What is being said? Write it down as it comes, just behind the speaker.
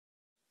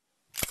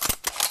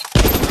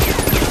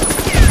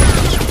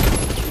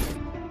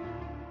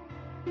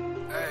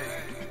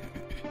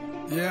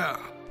Yeah.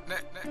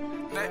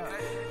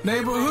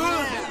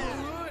 Neighborhood.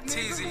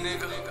 Teezy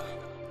nigga.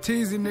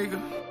 Teezy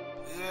nigga.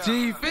 Yeah.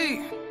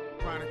 G.V.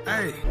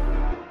 Hey.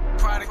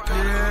 Product.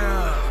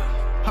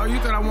 Yeah. How you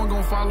thought I wasn't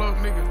gonna follow up,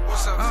 nigga?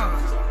 What's up,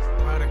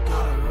 Product of the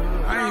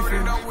hood. I ain't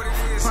finna know what it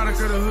is.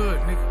 Product of the hood,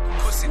 nigga.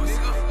 Pussy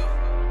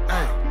nigga.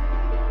 Hey.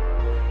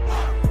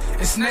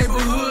 It's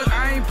neighborhood,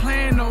 I ain't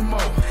playing no more.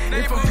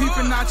 If I'm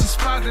peeping out your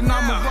spot, then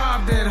I'ma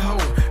rob that hoe.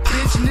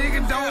 Bitch,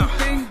 nigga, don't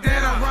think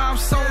that I rob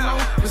solo.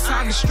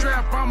 Beside the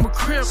strap, I'm a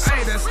crip,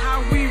 hey, that's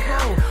how we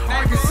roll.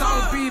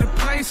 Arkansas be the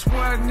place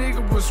where a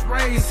nigga was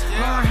raised.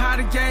 Learn how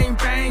to gang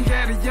bang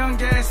at a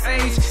young ass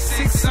age.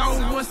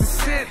 6-0 was the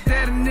set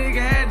that a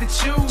nigga had to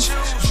choose.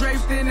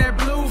 Draped in that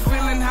blue,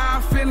 feeling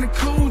high, feeling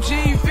cool.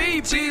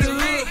 G.V. be the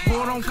lit,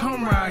 boy, don't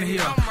come right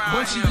here.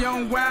 Bunch of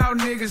young wild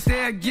niggas,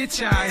 they'll get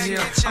you out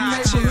here. I'm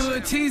neighborhood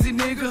Teezy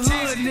nigga,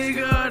 hood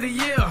nigga of the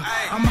year.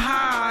 I'm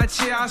high out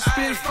here, I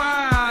spit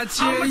fire out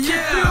here. I'ma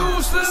keep you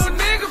loose, little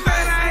nigga,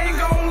 but I ain't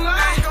gon'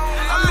 lie.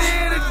 I'm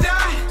here to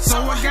die, so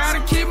I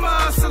gotta keep my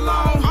hustle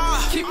on.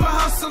 Keep my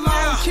hustle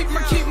on, keep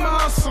my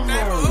hustle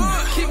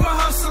on. Keep my